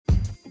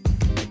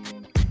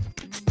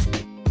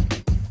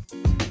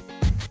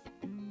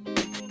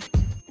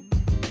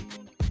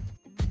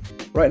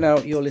Right now,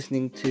 you're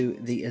listening to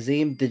the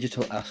Azim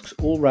Digital Asks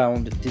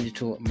all-round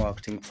digital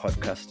marketing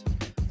podcast,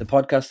 the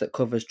podcast that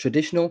covers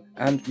traditional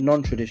and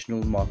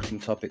non-traditional marketing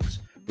topics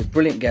with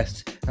brilliant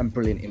guests and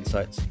brilliant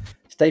insights.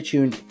 Stay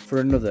tuned for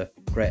another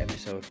great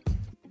episode.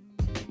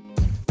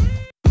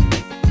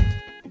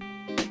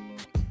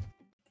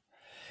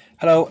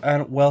 Hello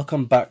and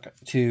welcome back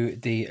to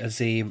the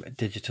Azim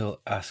Digital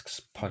Asks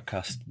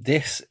podcast.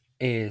 This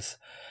is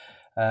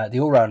the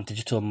all-round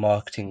digital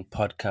marketing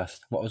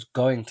podcast. What I was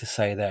going to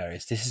say there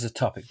is this is a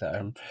topic that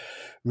I'm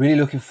really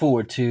looking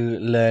forward to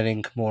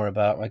learning more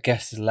about. My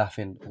guest is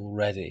laughing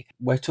already.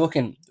 We're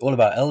talking all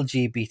about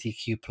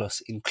LGBTQ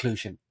plus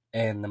inclusion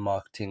in the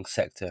marketing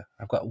sector.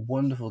 I've got a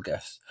wonderful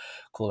guest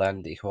called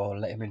Andy, who I'll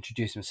let him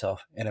introduce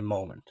himself in a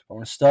moment. I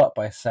want to start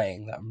by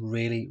saying that I'm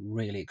really,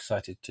 really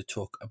excited to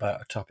talk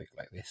about a topic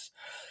like this,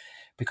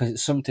 because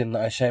it's something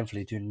that I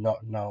shamefully do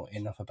not know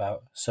enough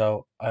about.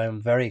 So I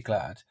am very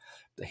glad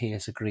that he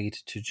has agreed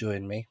to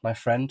join me. My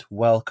friend,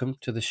 welcome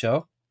to the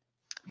show.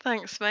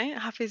 Thanks, mate.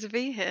 Happy to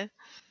be here.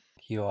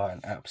 You are an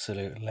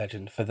absolute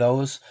legend. For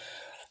those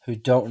who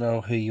don't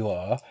know who you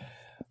are,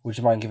 would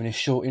you mind giving a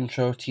short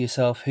intro to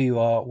yourself, who you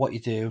are, what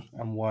you do,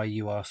 and why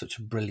you are such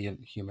a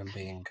brilliant human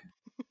being?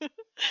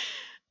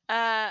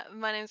 My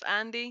name's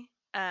Andy.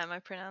 My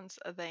pronouns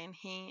are they and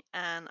he,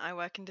 and I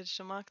work in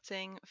digital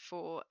marketing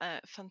for a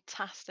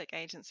fantastic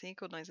agency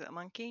called Noisy Little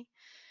Monkey.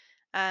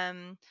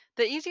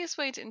 The easiest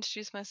way to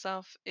introduce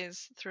myself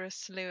is through a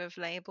slew of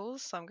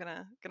labels, so I'm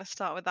gonna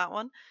start with that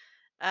one.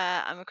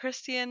 I'm a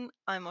Christian.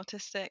 I'm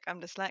autistic.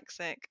 I'm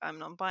dyslexic. I'm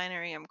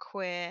non-binary. I'm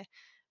queer,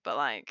 but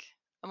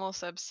I'm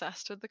also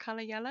obsessed with the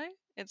color yellow.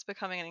 It's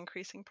becoming an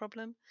increasing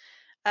problem.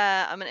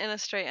 I'm an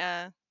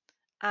illustrator.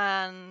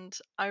 And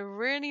I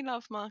really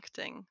love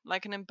marketing,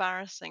 like an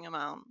embarrassing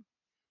amount.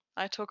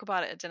 I talk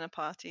about it at dinner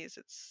parties.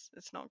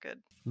 It's not good.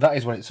 That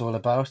is what it's all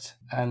about.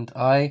 And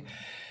I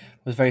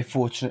was very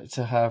fortunate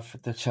to have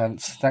the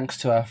chance, thanks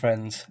to our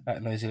friends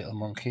at Noisy Little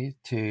Monkey,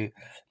 to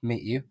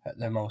meet you at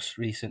the most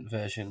recent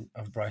version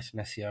of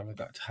Brighton SEO. And we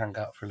got to hang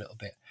out for a little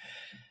bit.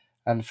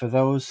 And for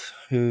those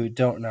who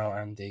don't know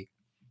Andy,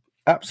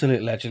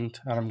 absolute legend,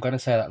 and I'm going to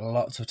say that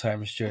lots of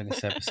times during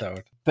this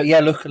episode. But yeah,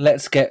 look,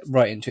 let's get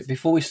right into it.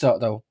 Before we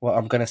start, though, what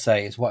I'm going to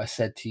say is what I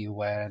said to you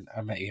when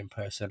I met you in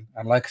person.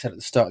 And like I said at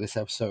the start of this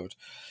episode,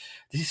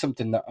 this is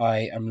something that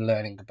I am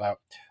learning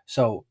about.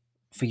 So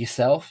for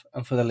yourself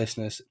and for the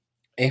listeners,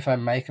 if I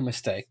make a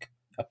mistake,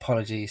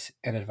 apologies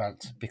in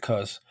advance,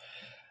 because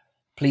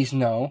please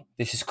know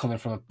this is coming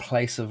from a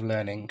place of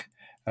learning,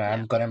 and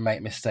I'm going to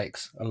make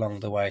mistakes along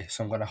the way.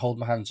 So I'm going to hold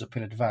my hands up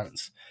in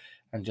advance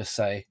and just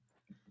say,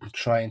 I'm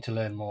trying to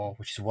learn more,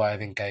 which is why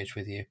I've engaged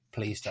with you.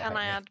 Please don't Can hate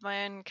I me. add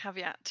my own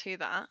caveat to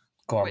that?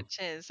 Go on. Which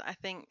is, I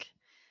think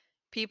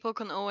people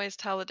can always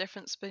tell the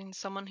difference between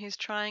someone who's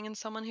trying and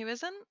someone who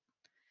isn't.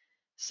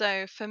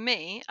 So for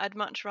me, I'd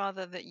much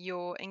rather that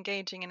you're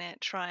engaging in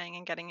it, trying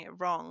and getting it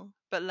wrong,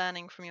 but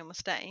learning from your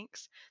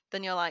mistakes,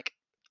 than you're like,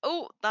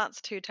 oh, that's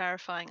too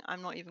terrifying.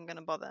 I'm not even going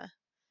to bother.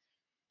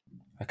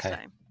 Okay, So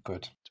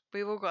good.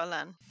 we've all got to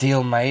learn.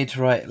 Deal made.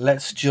 Right,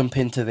 let's jump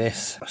into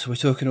this. So we're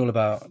talking all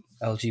about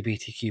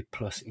LGBTQ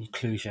plus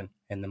inclusion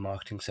in the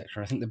marketing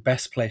sector. I think the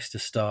best place to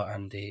start,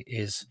 Andy,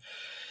 is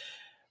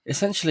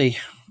essentially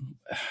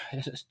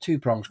it's a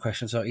two-pronged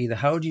question. So either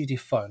how do you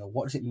define or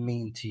what does it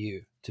mean to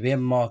you to be a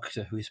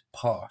marketer who is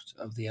part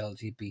of the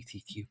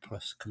LGBTQ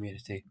plus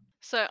community?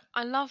 So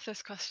I love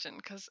this question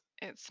because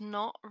it's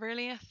not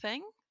really a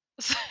thing.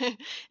 So,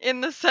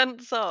 in the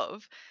sense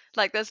of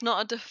there's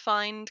not a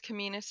defined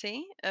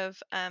community of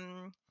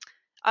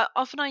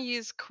often I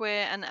use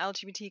queer and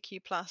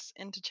LGBTQ plus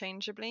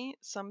interchangeably.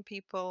 Some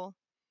people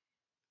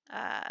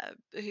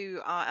who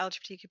are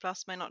LGBTQ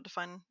plus may not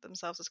define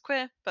themselves as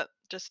queer, but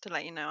just to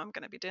let you know, I'm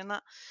going to be doing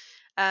that.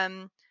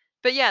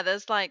 But yeah,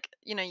 there's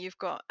you've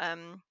got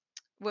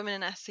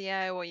women in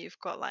SEO, or you've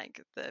got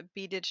the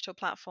Be Digital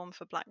platform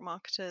for Black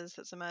marketers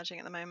that's emerging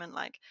at the moment.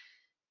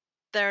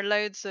 There are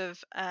loads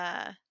of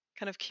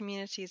kind of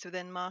communities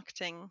within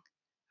marketing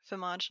for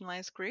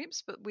marginalized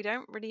groups, but we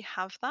don't really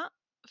have that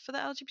for the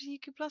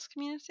LGBTQ plus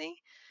community.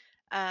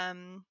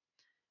 Um,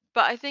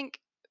 but I think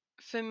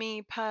for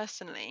me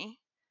personally,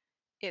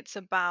 it's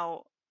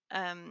about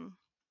kind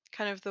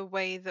of the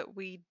way that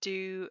we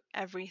do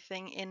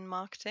everything in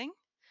marketing.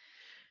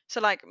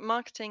 So,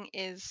 marketing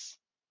is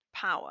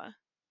power.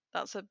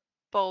 That's a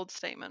bold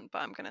statement, but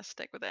I'm going to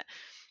stick with it.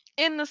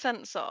 In the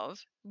sense of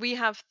we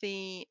have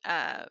the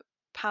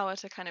power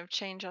to kind of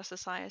change our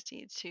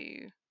society,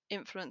 to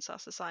influence our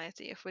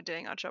society if we're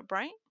doing our job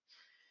right.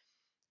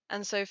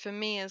 And so, for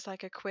me, as a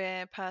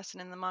queer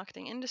person in the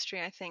marketing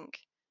industry, I think,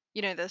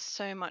 there's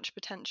so much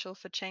potential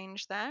for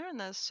change there, and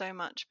there's so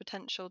much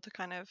potential to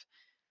kind of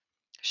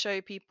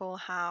show people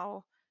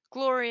how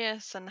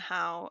glorious and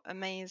how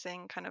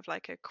amazing kind of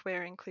a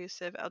queer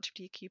inclusive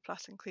LGBTQ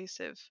plus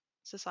inclusive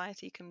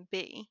society can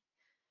be.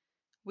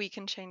 We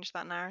can change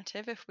that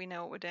narrative if we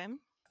know what we're doing.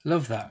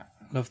 Love that.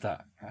 Love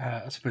that.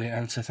 That's a brilliant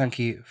answer. Thank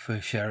you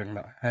for sharing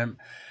that.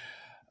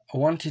 I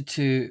wanted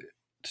to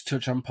to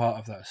touch on part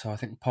of that, so I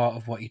think part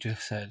of what you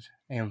just said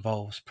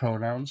involves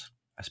pronouns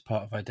as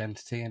part of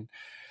identity. And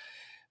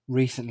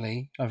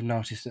recently, I've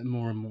noticed that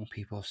more and more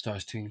people have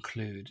started to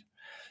include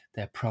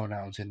their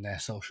pronouns in their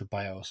social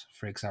bios,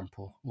 for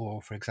example.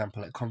 Or, for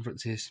example, at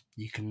conferences,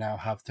 you can now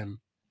have them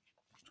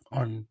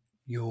on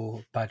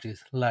your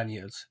badges.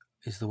 Lanyards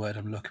is the word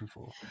I'm looking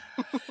for.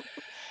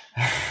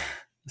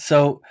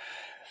 So,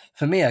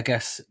 for me, I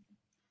guess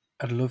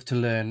I'd love to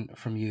learn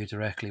from you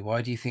directly.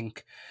 Why do you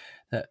think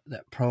that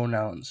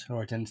pronouns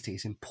or identity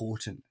is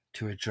important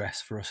to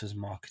address for us as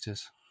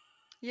marketers?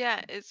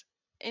 Yeah, it's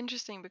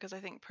interesting because I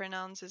think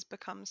pronouns has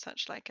become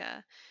such like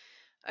a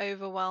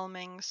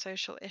overwhelming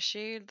social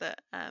issue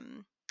that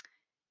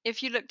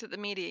if you looked at the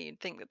media, you'd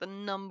think that the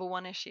number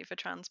one issue for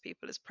trans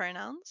people is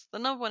pronouns. The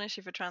number one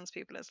issue for trans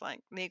people is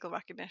like legal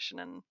recognition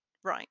and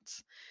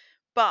rights.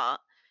 But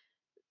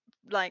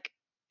like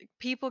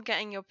people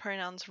getting your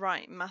pronouns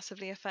right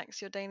massively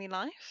affects your daily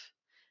life.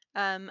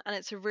 And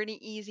it's a really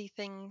easy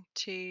thing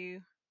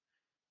to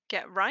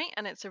get right,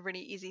 and it's a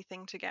really easy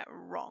thing to get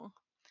wrong.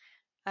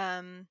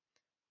 Um,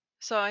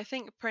 so I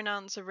think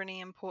pronouns are really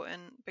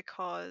important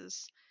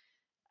because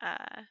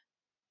uh,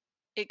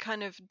 it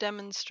kind of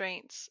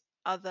demonstrates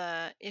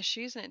other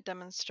issues, and it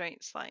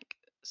demonstrates like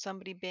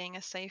somebody being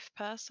a safe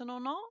person or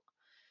not.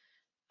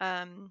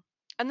 Um,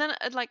 and then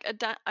like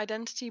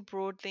identity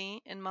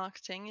broadly in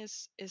marketing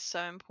is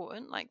so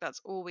important. Like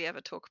that's all we ever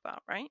talk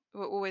about, right?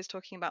 We're always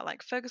talking about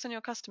like focus on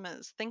your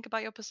customers, think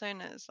about your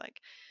personas. Like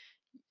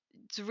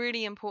it's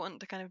really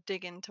important to kind of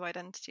dig into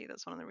identity.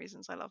 That's one of the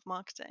reasons I love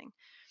marketing.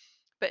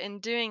 But in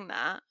doing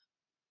that,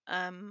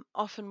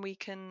 often we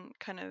can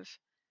kind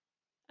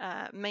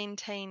of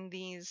maintain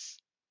these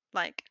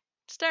like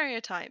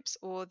stereotypes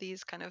or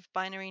these kind of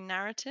binary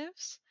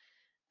narratives,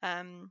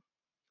 um,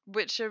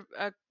 which are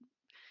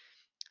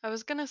I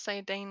was going to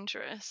say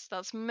dangerous.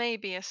 That's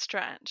maybe a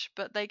stretch,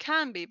 but they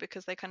can be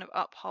because they kind of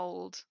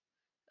uphold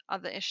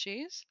other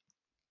issues.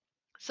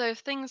 So if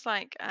things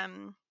like,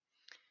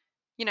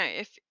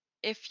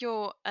 if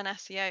you're an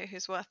SEO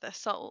who's worth their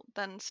salt,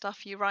 then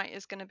stuff you write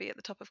is going to be at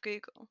the top of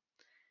Google.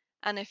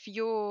 And if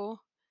you're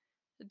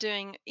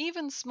doing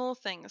even small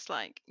things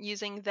like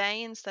using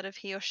they instead of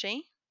he or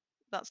she,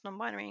 that's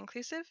non-binary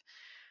inclusive,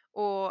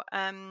 or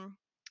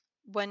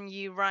when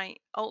you write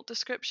alt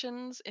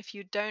descriptions, if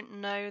you don't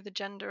know the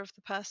gender of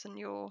the person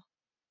you're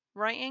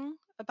writing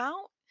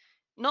about,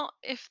 not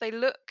if they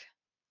look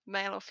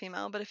male or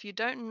female, but if you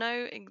don't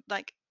know,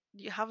 like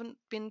you haven't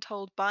been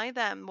told by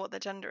them what their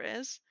gender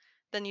is,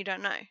 then you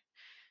don't know.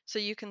 So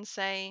you can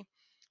say,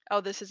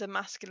 oh, this is a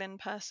masculine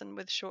person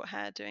with short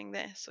hair doing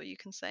this, or you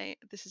can say,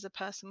 this is a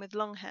person with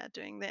long hair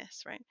doing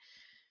this, right?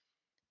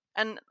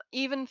 And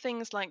even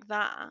things like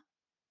that,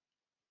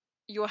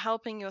 you're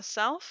helping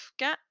yourself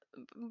get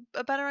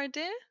a better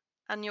idea,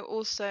 and you're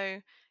also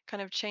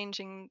kind of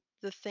changing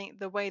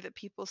the way that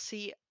people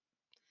see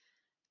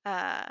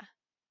uh,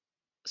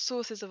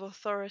 sources of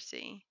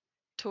authority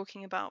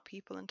talking about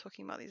people and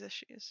talking about these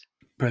issues.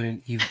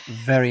 Brilliant. You've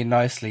very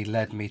nicely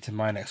led me to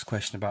my next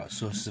question about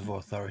sources of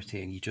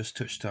authority, and you just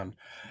touched on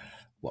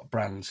what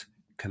brands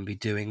can be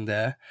doing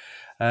there.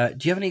 Do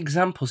you have any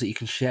examples that you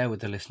can share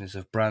with the listeners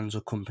of brands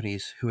or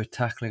companies who are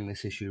tackling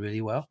this issue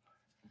really well?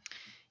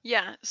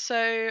 Yeah,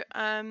 so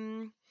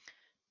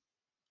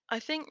I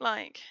think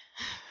like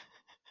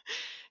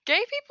gay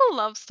people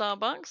love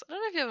Starbucks. I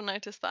don't know if you ever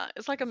noticed that.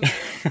 It's like a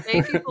meme.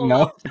 Gay people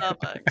love No.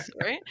 Starbucks,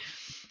 right?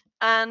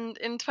 And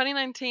in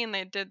 2019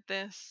 they did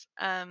this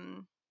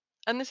and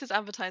this is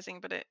advertising,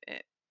 but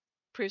it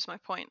proves my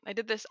point. They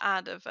did this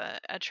ad of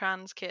a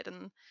trans kid,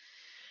 and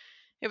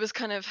it was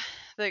kind of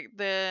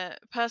the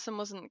person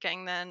wasn't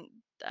getting their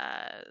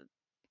uh,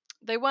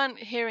 they weren't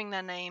hearing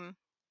their name,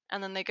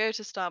 and then they go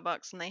to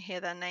Starbucks and they hear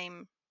their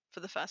name for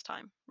the first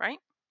time, right?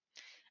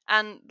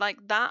 And like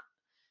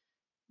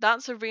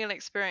that's a real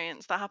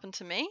experience that happened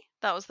to me.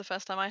 That was the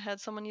first time I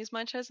heard someone use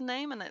my chosen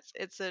name, and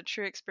it's a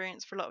true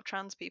experience for a lot of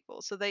trans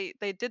people. So they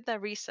did their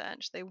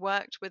research, they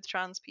worked with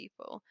trans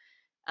people,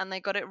 and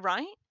they got it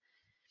right.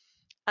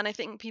 And I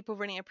think people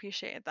really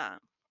appreciated that.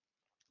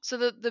 So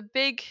the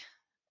big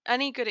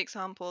any good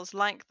examples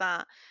like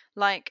that,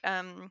 like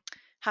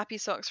Happy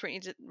Socks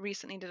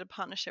recently did a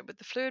partnership with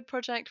the Fluid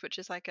Project, which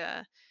is like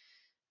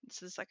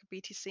this is like a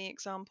BTC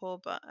example,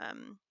 but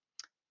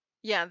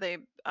yeah, they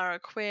are a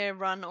queer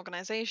run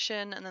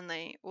organization, and then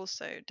they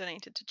also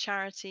donated to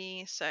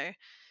charity. So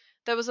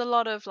there was a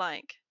lot of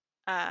like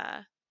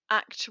uh,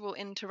 actual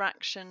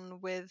interaction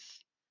with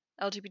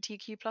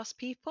LGBTQ plus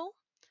people.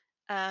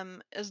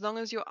 As long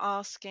as you're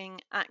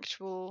asking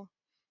actual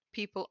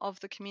people of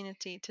the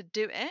community to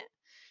do it,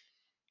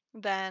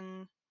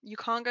 then you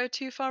can't go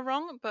too far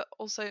wrong, but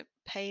also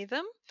pay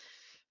them.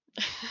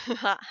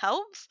 That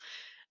helps.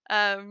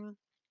 Um,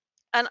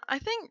 and I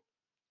think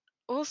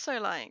also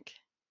like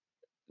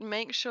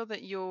make sure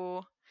that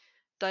you're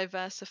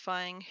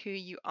diversifying who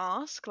you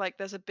ask. Like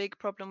there's a big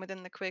problem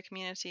within the queer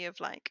community of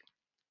like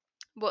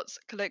what's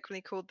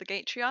colloquially called the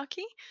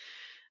gatriarchy.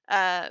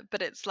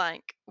 But it's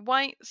like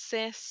white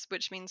cis,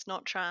 which means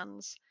not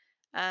trans,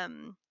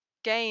 um,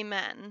 gay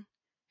men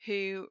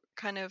who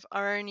kind of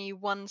are only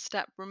one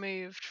step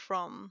removed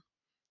from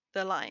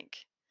the, like,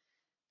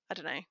 I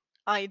don't know,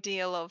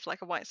 ideal of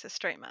like a white cis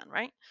straight man,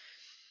 right?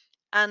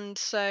 And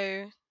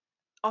so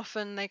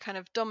often they kind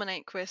of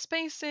dominate queer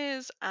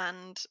spaces,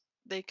 and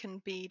they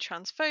can be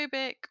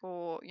transphobic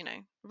or,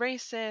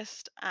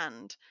 racist,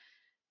 and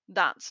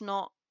that's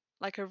not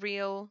like a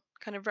real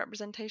kind of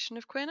representation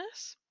of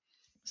queerness.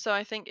 So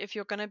I think if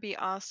you're going to be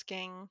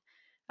asking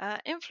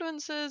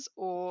influencers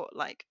or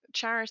like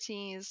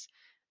charities,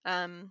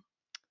 um,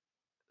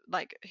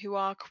 like who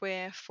are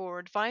queer, for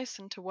advice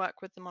and to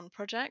work with them on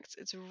projects,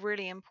 it's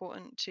really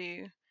important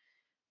to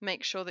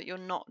make sure that you're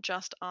not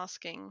just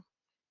asking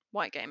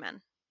white gay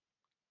men.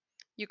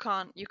 You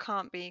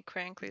can't be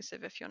queer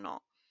inclusive if you're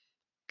not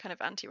kind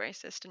of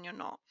anti-racist, and you're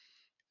not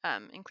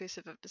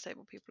inclusive of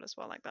disabled people as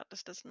well. Like, that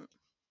just doesn't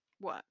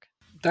work.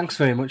 Thanks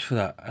very much for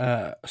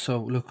that. So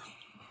look,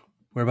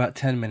 we're about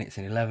 10 minutes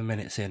in, 11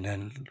 minutes in,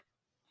 and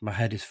my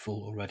head is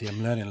full already.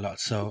 I'm learning a lot.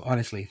 So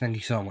honestly, thank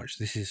you so much.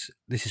 This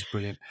is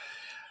brilliant.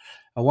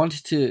 I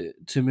wanted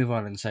to move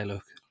on and say,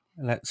 look,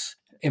 let's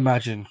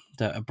imagine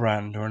that a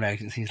brand or an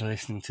agency is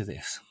listening to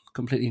this,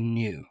 completely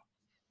new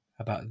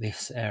about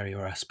this area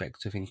or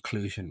aspect of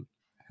inclusion,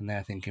 and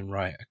they're thinking,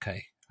 right,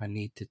 okay, I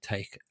need to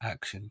take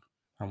action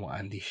on what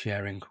Andy's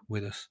sharing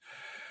with us.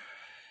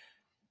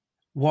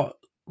 What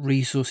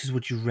resources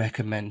would you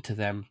recommend to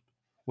them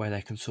where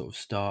they can sort of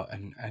start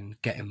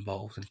and get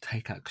involved and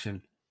take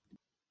action?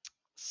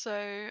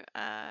 So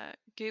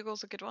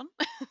Google's a good one,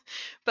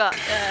 but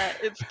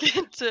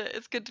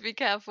it's good to be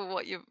careful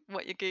what you're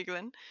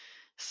googling.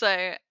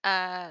 So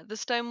the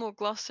Stonewall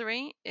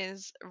Glossary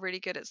is really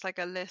good. It's like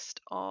a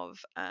list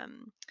of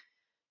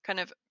kind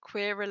of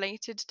queer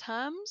related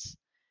terms.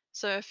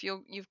 So if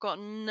you've got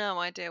no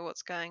idea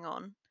what's going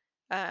on,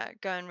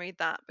 go and read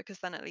that, because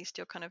then at least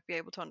you'll kind of be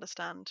able to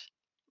understand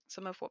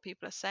some of what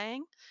people are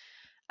saying.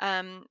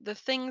 The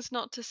Things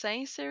Not to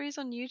Say series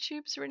on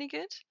YouTube is really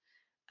good,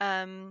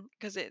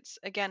 because it's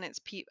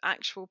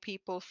actual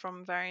people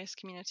from various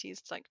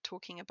communities like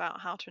talking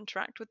about how to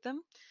interact with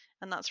them,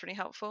 and that's really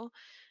helpful.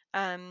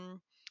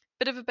 um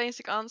Bit of a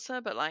basic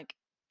answer, but like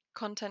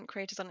content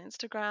creators on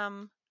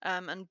Instagram,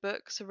 and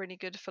books are really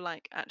good for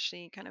like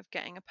actually kind of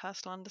getting a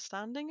personal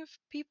understanding of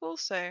people.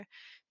 So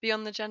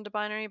Beyond the Gender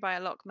Binary by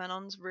Alok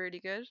Menon's really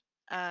good,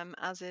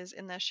 as is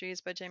In Their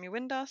Shoes by Jamie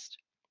Windust,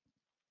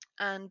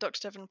 and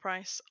Dr. Devon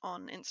Price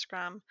on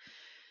Instagram.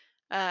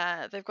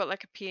 They've got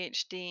like a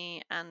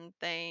PhD, and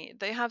they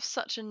have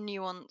such a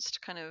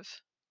nuanced kind of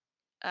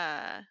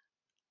uh,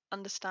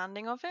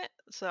 understanding of it.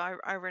 So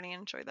I really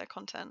enjoy their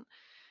content.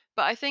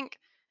 But I think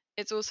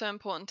it's also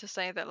important to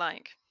say that,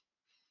 like,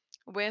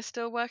 we're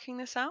still working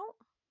this out.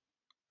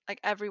 Like,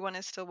 everyone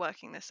is still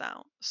working this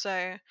out.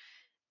 So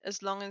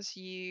as long as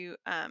you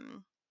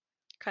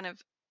kind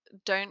of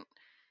don't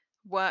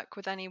work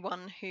with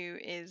anyone who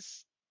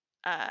is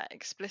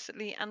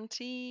explicitly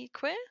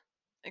anti-queer,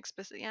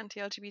 explicitly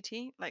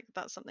anti-LGBT, like,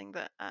 that's something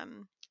that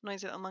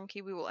Noisy Little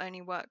Monkey, we will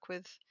only work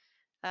with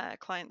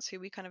clients who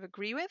we kind of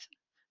agree with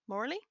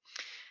morally,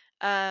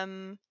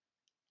 um,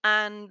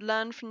 and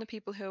learn from the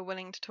people who are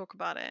willing to talk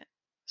about it.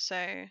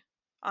 So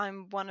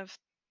I'm one of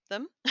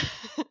them.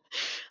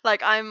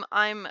 Like, I'm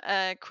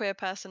a queer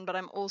person, but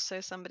I'm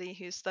also somebody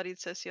who's studied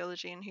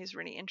sociology and who's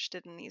really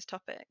interested in these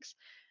topics,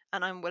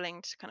 and I'm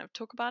willing to kind of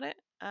talk about it.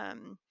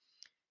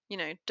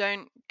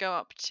 Don't go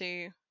up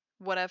to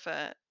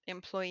whatever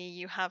employee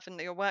you have in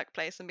your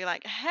workplace and be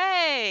like,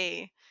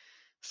 "Hey,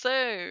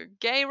 so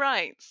gay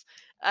rights."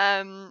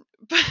 But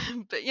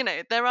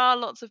there are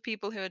lots of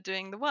people who are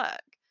doing the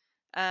work.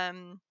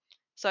 Um,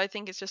 so I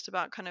think it's just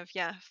about kind of,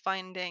 yeah,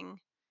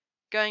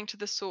 going to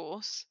the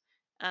source,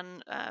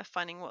 and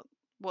finding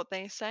what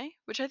they say,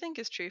 which I think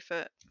is true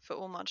for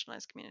all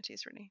marginalized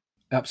communities, really.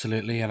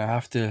 Absolutely, and I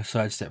have to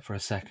sidestep for a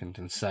second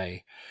and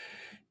say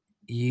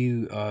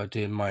you are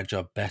doing my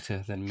job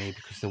better than me,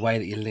 because the way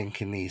that you're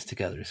linking these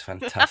together is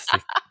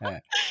fantastic. So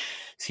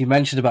you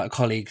mentioned about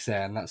colleagues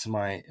there, and that's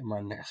my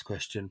next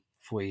question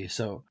for you.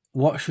 So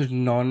what should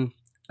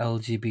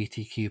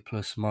non-LGBTQ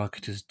plus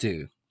marketers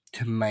do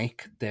to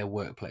make their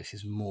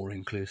workplaces more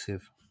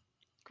inclusive?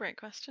 Great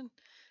question.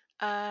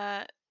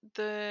 Uh,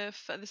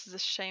 this is a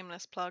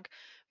shameless plug,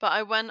 but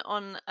I went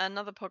on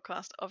another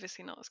podcast,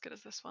 obviously not as good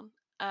as this one,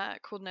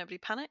 called Nobody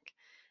Panic,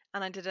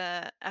 and I did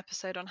a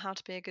episode on how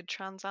to be a good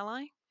trans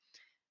ally.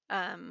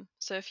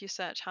 So if you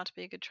search how to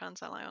be a good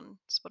trans ally on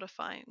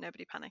Spotify,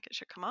 Nobody Panic, it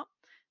should come up.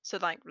 So,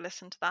 like,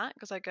 listen to that,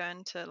 because I go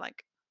into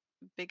like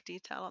big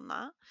detail on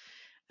that.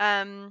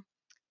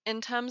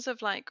 In terms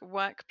of like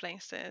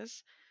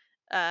workplaces,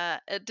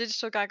 at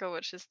Digital Gaggle,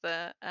 which is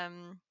the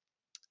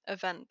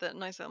event that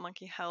Noisy Little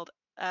Monkey held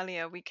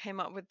earlier, we came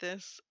up with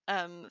this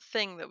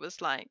thing that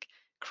was like,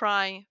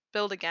 cry,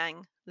 build a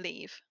gang,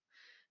 leave.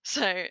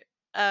 So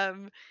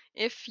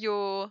if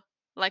you're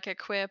like a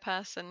queer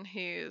person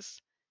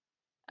who's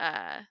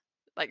uh,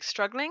 like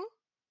struggling,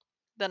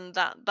 then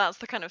that's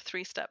the kind of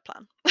 3-step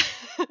plan.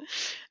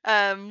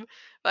 um,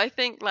 but I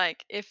think,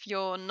 like, if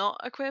you're not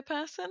a queer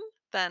person,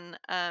 then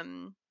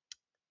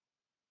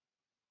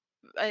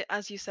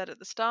as you said at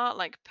the start,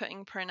 like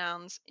putting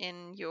pronouns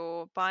in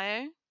your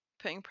bio,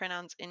 putting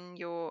pronouns in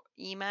your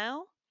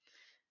email.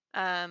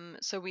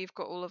 So we've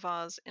got all of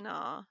ours in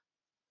our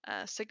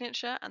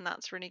signature, and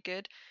that's really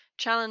good.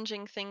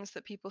 Challenging things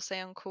that people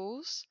say on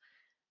calls.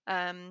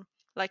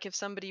 Like if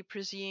somebody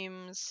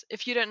presumes,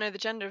 if you don't know the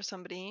gender of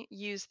somebody,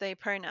 use they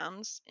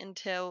pronouns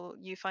until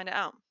you find it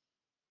out,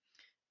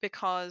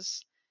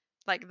 because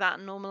like that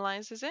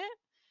normalizes it.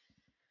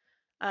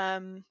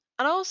 And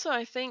also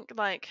I think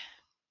like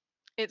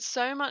it's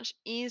so much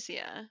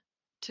easier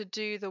to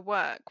do the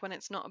work when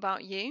it's not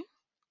about you.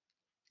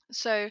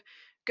 So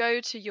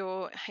go to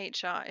your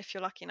HR if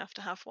you're lucky enough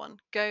to have one.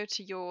 Go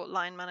to your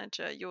line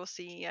manager, your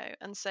CEO,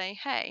 and say,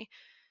 "Hey,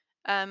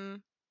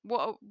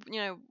 what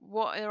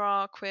are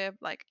our queer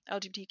like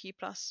LGBTQ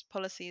plus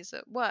policies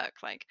at work?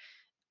 Like,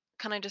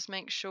 can I just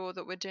make sure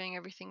that we're doing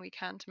everything we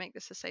can to make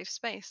this a safe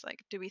space?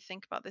 Like, do we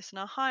think about this in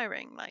our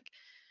hiring? Like,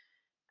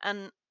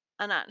 and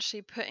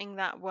actually putting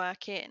that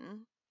work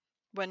in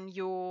when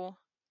you're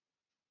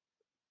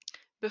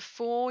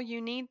before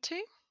you need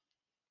to.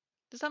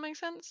 Does that make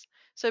sense?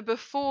 So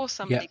before Yeah,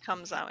 somebody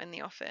comes out in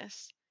the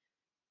office,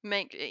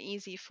 make it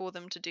easy for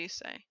them to do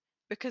so,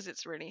 because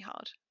it's really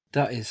hard.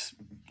 that is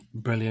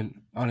brilliant.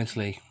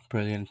 Honestly,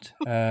 brilliant.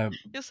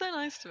 You're so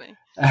nice to me.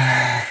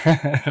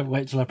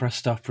 Wait till I press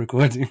stop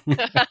recording.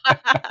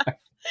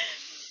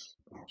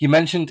 You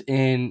mentioned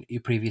in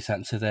your previous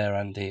answer there,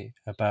 Andy,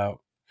 about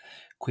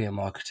queer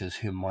marketers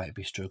who might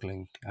be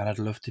struggling, and I'd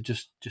love to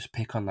just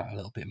pick on that a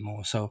little bit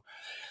more. So,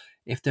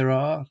 if there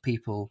are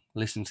people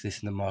listening to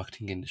this in the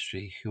marketing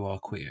industry who are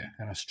queer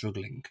and are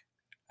struggling,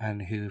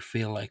 and who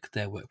feel like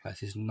their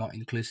workplace is not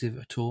inclusive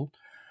at all,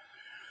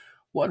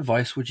 what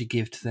advice would you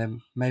give to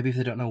them? Maybe if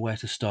they don't know where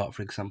to start,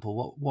 for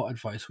example, what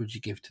advice would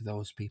you give to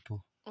those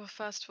people? Well,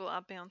 first of all,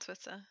 add me on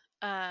Twitter,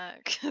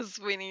 because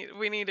we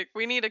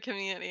need a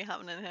community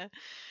happening here.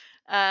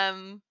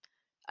 Um,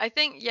 I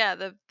think yeah,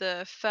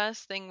 the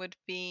first thing would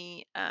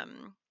be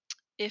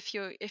if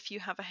you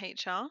have a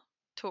HR,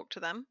 talk to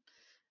them.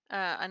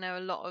 I know a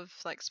lot of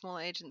like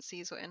smaller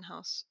agencies or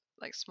in-house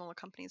like smaller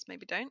companies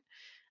maybe don't.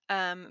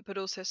 But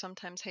also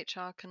sometimes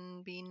HR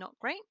can be not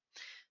great.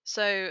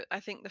 So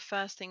I think the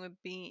first thing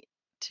would be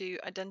to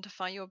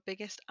identify your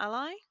biggest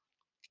ally.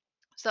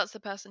 So that's the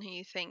person who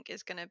you think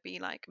is going to be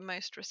like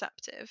most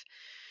receptive,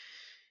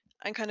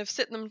 and kind of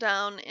sit them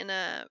down in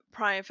a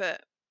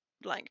private,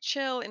 like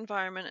chill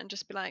environment and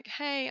just be like,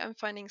 hey, I'm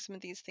finding some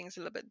of these things a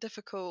little bit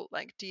difficult.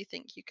 Like, do you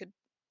think you could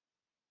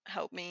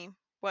help me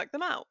work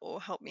them out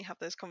or help me have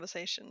those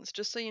conversations?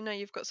 Just so you know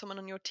you've got someone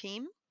on your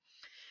team.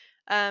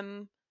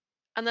 Um,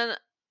 and then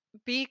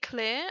be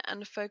clear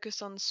and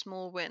focus on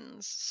small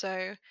wins.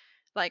 So,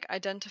 like,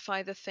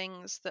 identify the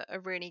things that are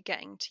really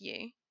getting to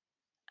you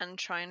and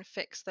try and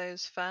fix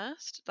those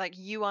first. Like,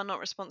 you are not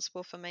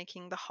responsible for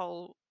making the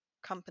whole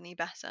company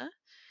better.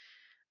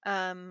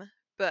 Um,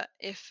 but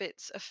if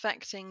it's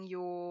affecting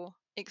your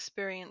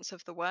experience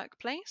of the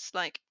workplace,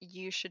 like,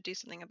 you should do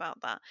something about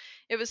that.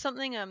 It was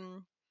something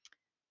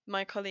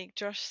my colleague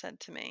Josh said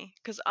to me,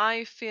 because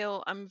I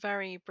feel I'm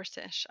very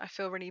British. I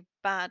feel really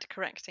bad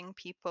correcting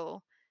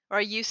people, or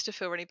I used to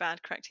feel really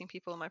bad correcting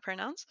people on my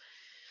pronouns.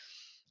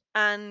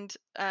 And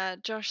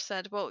Josh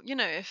said, "Well,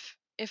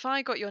 if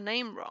I got your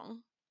name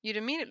wrong, you'd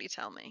immediately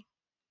tell me,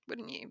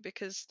 wouldn't you?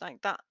 Because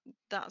like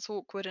that's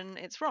awkward and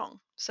it's wrong.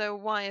 So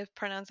why are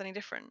pronouns any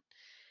different?"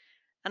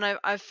 And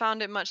I've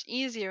found it much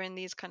easier in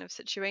these kind of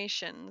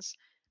situations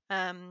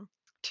to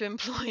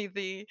employ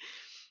the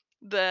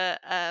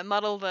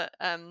model that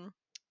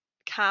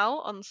Cal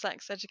on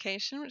Sex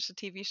Education, which is a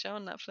TV show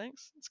on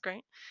Netflix. It's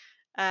great.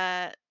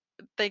 Uh,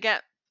 they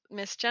get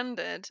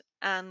misgendered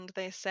and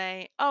they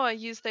say, "Oh, I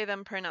use they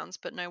them pronouns,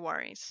 but no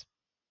worries."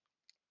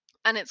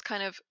 And it's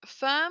kind of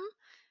firm,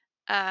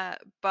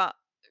 but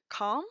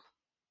calm,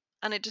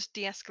 and it just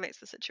de-escalates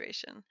the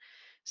situation.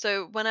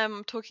 So when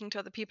I'm talking to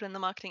other people in the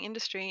marketing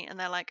industry and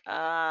they're like,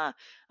 I'm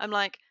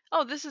like,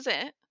 "Oh, this is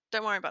it.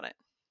 Don't worry about it.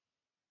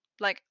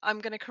 Like, I'm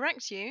going to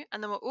correct you,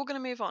 and then we're all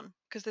going to move on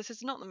because this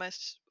is not the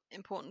most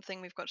important thing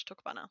we've got to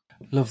talk about now."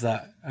 Love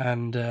that,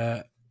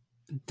 and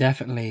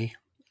definitely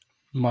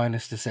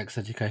minus the sex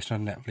education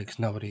on Netflix.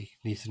 Nobody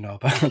needs to know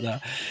about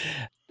that.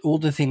 All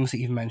the things that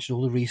you've mentioned,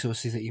 all the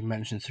resources that you've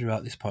mentioned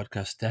throughout this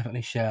podcast,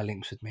 definitely share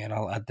links with me and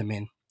I'll add them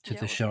in to Yeah,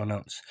 the we'll show do.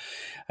 notes.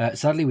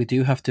 Sadly, we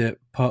do have to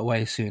part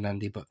ways soon,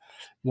 Andy, but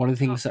one of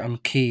the things that I'm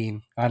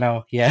keen, I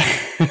know, yeah,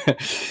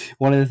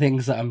 one of the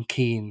things that I'm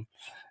keen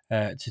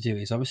to do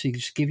is obviously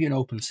just give you an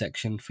open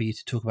section for you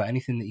to talk about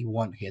anything that you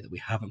want here that we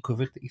haven't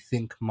covered that you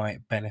think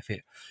might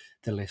benefit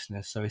the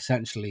listeners. So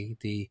essentially,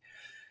 the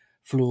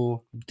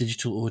floor,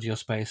 digital audio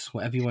space,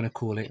 whatever you want to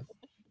call it,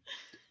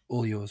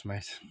 all yours,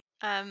 mate.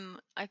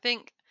 I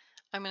think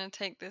I'm going to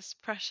take this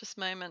precious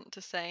moment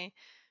to say,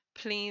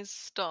 please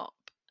stop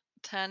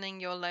turning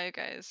your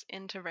logos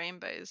into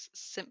rainbows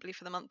simply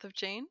for the month of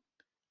June.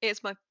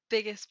 It's my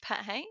biggest pet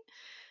hate.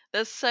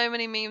 There's so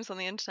many memes on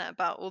the internet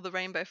about all the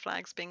rainbow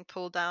flags being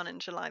pulled down in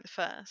July the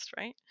 1st,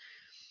 right?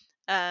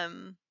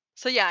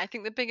 So yeah, I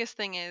think the biggest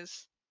thing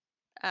is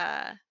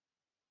uh,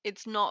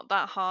 it's not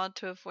that hard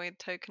to avoid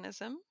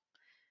tokenism,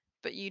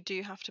 but you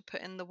do have to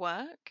put in the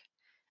work.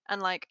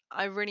 And like,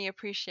 I really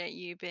appreciate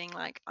you being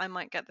like, I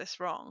might get this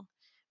wrong,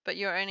 but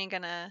you're only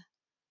gonna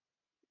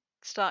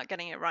start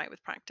getting it right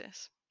with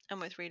practice and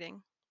with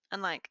reading.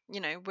 And like,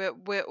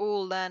 we're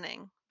all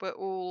learning. We're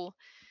all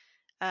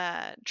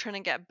trying to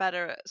get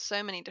better at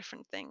so many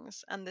different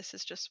things, and this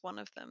is just one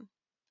of them.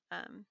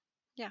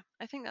 Yeah,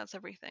 I think that's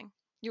everything.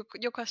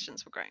 Your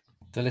questions were great.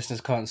 The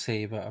listeners can't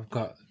see, but I've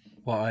got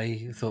what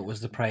I thought was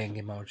the praying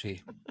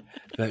emoji.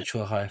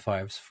 Virtual high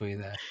fives for you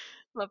there.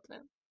 Loved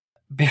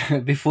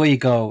it. Before you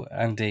go,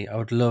 Andy, I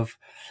would love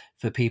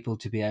for people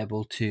to be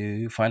able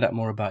to find out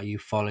more about you,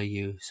 follow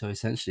you. So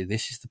essentially,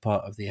 this is the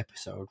part of the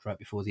episode right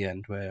before the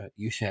end where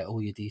you share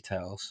all your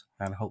details,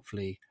 and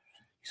hopefully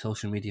your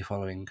social media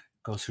following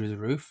goes through the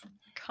roof.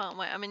 Can't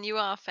wait. I mean, you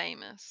are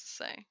famous,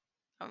 so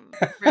I'm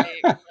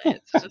really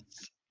excited to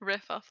just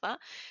riff off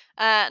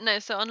that. No,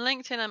 so on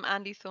LinkedIn, I'm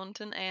Andy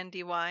Thornton,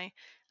 Andy,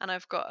 and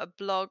I've got a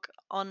blog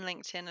on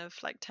LinkedIn of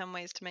like 10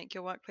 ways to make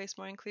your workplace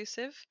more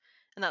inclusive.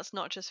 And that's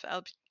not just for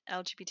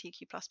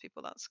LGBTQ plus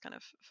people, that's kind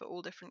of for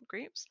all different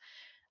groups.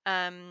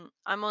 I'm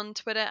on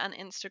Twitter and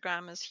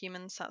Instagram as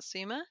Human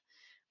Satsuma.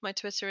 My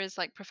Twitter is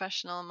like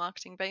professional and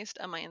marketing based,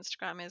 and my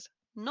Instagram is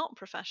not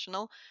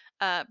professional,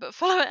 but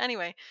follow it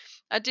anyway.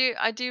 I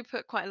do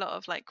put quite a lot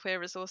of like queer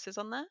resources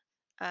on there.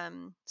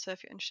 So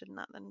if you're interested in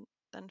that,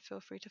 then feel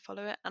free to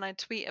follow it. And I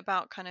tweet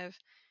about kind of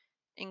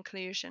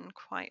inclusion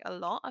quite a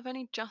lot. I've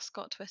only just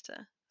got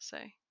Twitter, so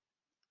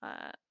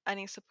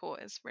any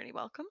support is really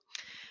welcome.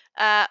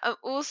 I'm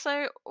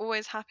also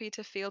always happy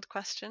to field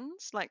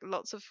questions. Like,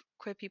 lots of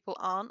queer people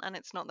aren't, and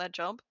it's not their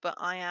job, but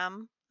I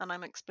am, and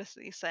I'm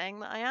explicitly saying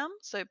that I am.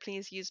 So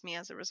please use me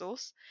as a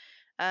resource.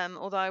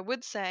 Although I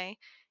would say,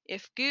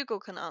 if Google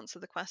can answer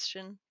the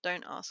question,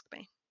 don't ask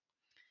me.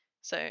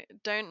 So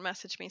don't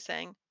message me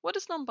saying, "What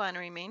does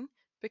non-binary mean?"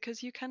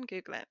 Because you can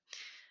Google it.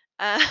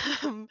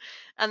 And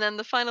then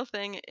the final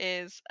thing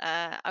is,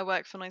 I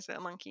work for Noisy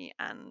Little Monkey,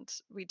 and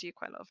we do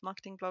quite a lot of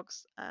marketing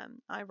blogs.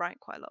 I write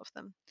quite a lot of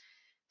them.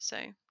 So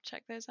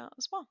check those out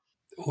as well.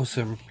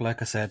 Awesome.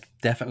 Like I said,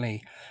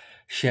 definitely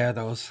share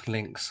those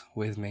links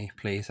with me,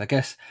 please. I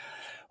guess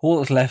all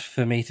that's left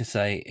for me to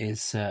say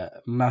is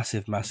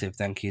massive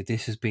thank you.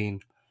 This has been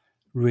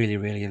really,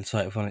 really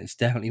insightful, and it's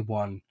definitely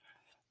one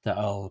that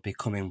I'll be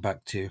coming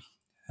back to.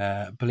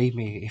 Believe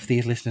me, if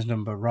these listeners'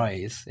 number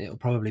rise, it'll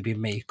probably be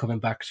me coming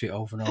back to it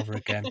over and over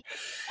again.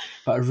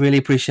 But I really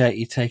appreciate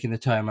you taking the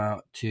time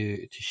out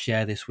to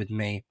share this with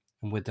me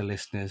and with the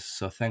listeners.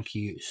 So thank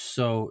you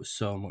so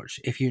much.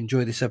 If you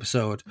enjoyed this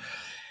episode,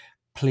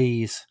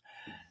 please,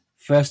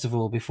 first of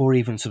all, before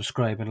even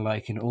subscribing,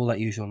 liking, all that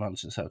usual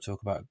nonsense that I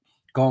talk about,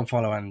 go and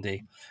follow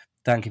Andy.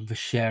 Thank him for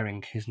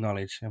sharing his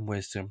knowledge and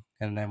wisdom.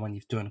 And then when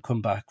you've done,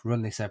 come back,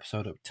 run this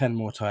episode up 10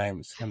 more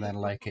times, and then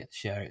like it,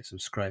 share it,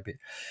 subscribe it.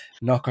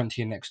 Knock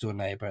onto your next door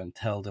neighbour and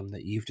tell them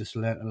that you've just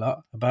learnt a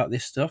lot about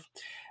this stuff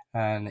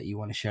and that you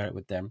want to share it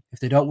with them. If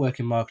they don't work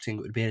in marketing,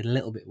 it would be a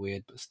little bit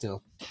weird, but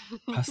still,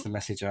 pass the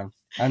message on.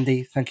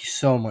 Andy, thank you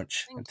so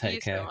much, and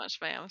take care. Thank you so much,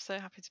 mate. I'm so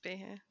happy to be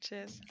here.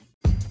 Cheers.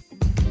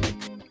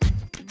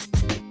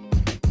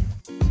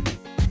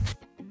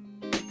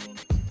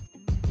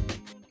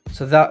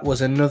 So that was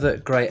another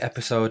great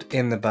episode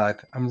in the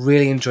bag. I'm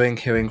really enjoying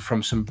hearing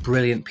from some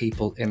brilliant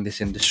people in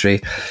this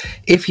industry.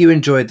 If you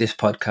enjoyed this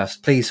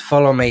podcast, please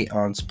follow me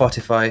on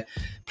Spotify.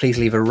 Please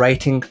leave a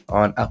rating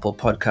on Apple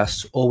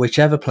Podcasts or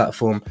whichever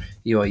platform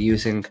you are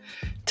using.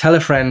 Tell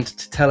a friend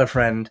to tell a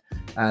friend,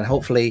 and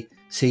hopefully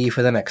see you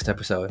for the next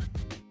episode.